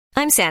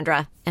I'm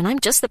Sandra, and I'm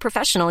just the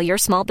professional your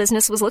small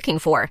business was looking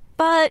for.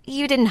 But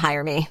you didn't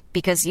hire me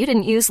because you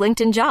didn't use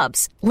LinkedIn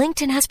Jobs.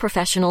 LinkedIn has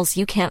professionals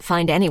you can't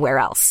find anywhere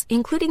else,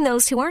 including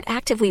those who aren't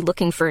actively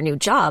looking for a new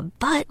job,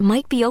 but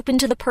might be open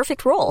to the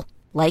perfect role,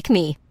 like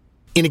me.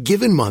 In a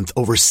given month,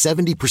 over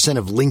 70%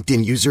 of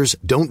LinkedIn users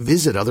don't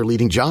visit other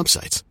leading job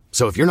sites.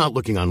 So if you're not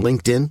looking on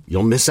LinkedIn,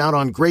 you'll miss out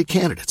on great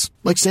candidates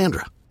like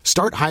Sandra.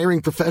 Start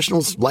hiring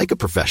professionals like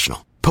a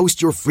professional.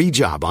 Post your free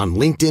job on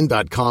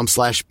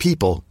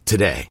linkedin.com/people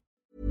today.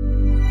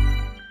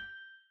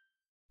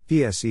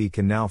 PSE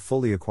can now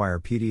fully acquire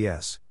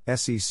PDS,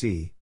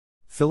 SEC.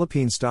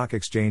 Philippine Stock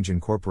Exchange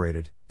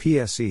Incorporated,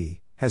 PSE,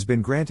 has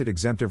been granted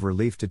exemptive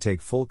relief to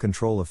take full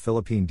control of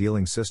Philippine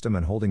Dealing System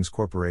and Holdings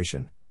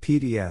Corporation,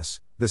 PDS,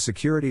 the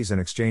Securities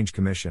and Exchange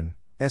Commission,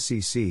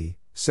 SEC,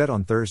 said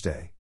on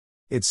Thursday.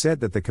 It said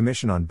that the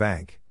Commission on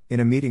Bank,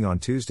 in a meeting on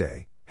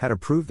Tuesday, had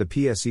approved the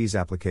PSE's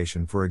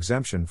application for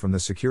exemption from the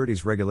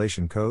Securities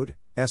Regulation Code,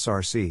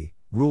 SRC,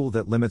 rule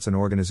that limits an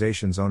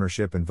organization's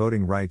ownership and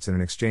voting rights in an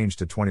exchange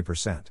to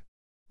 20%.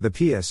 The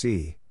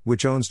PSE,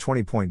 which owns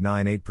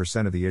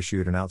 20.98% of the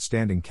issued and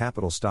outstanding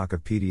capital stock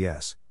of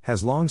PDS,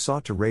 has long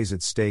sought to raise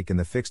its stake in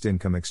the fixed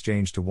income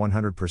exchange to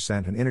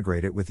 100% and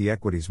integrate it with the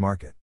equities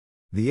market.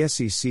 The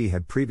SEC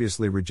had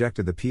previously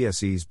rejected the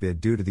PSE's bid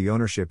due to the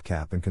ownership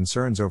cap and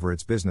concerns over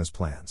its business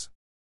plans.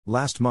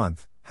 Last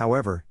month,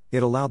 however,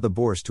 it allowed the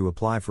bourse to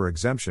apply for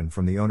exemption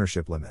from the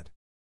ownership limit.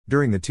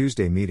 During the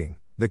Tuesday meeting,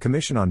 the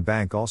Commission on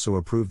Bank also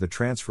approved the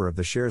transfer of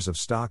the shares of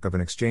stock of an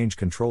exchange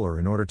controller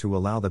in order to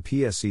allow the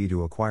PSE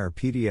to acquire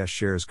PDS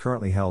shares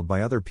currently held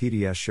by other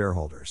PDS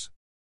shareholders.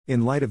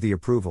 In light of the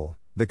approval,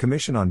 the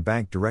Commission on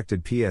Bank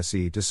directed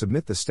PSE to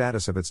submit the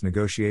status of its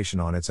negotiation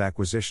on its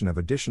acquisition of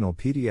additional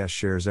PDS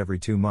shares every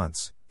 2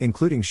 months,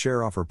 including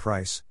share offer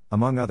price,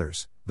 among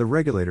others, the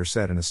regulator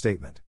said in a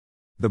statement.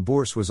 The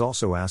bourse was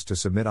also asked to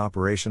submit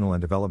operational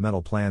and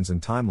developmental plans and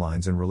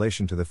timelines in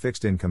relation to the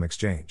fixed income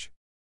exchange.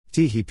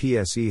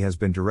 PSE has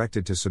been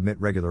directed to submit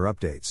regular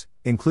updates,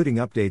 including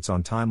updates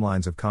on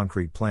timelines of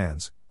concrete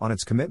plans, on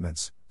its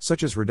commitments,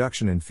 such as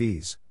reduction in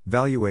fees,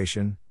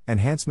 valuation,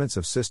 enhancements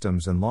of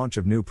systems and launch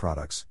of new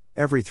products,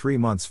 every 3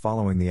 months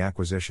following the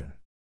acquisition.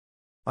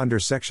 Under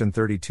Section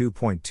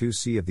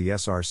 32.2c of the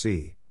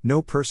SRC,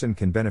 no person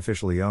can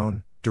beneficially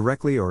own,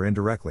 directly or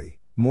indirectly,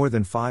 more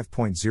than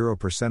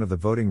 5.0% of the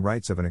voting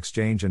rights of an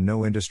exchange, and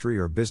no industry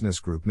or business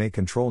group may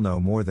control no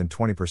more than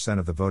 20%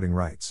 of the voting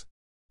rights.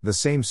 The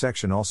same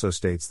section also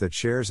states that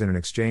shares in an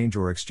exchange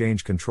or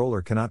exchange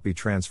controller cannot be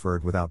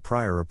transferred without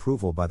prior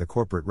approval by the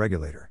corporate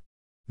regulator.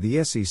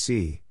 The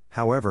SEC,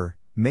 however,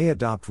 may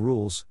adopt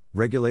rules,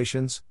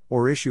 regulations,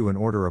 or issue an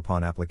order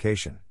upon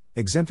application,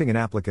 exempting an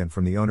applicant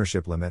from the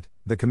ownership limit,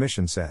 the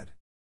Commission said.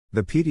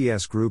 The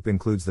PDS group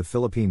includes the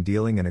Philippine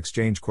Dealing and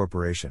Exchange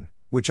Corporation,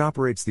 which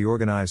operates the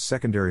organized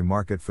secondary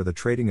market for the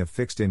trading of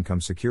fixed income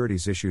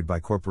securities issued by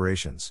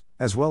corporations,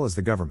 as well as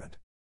the government.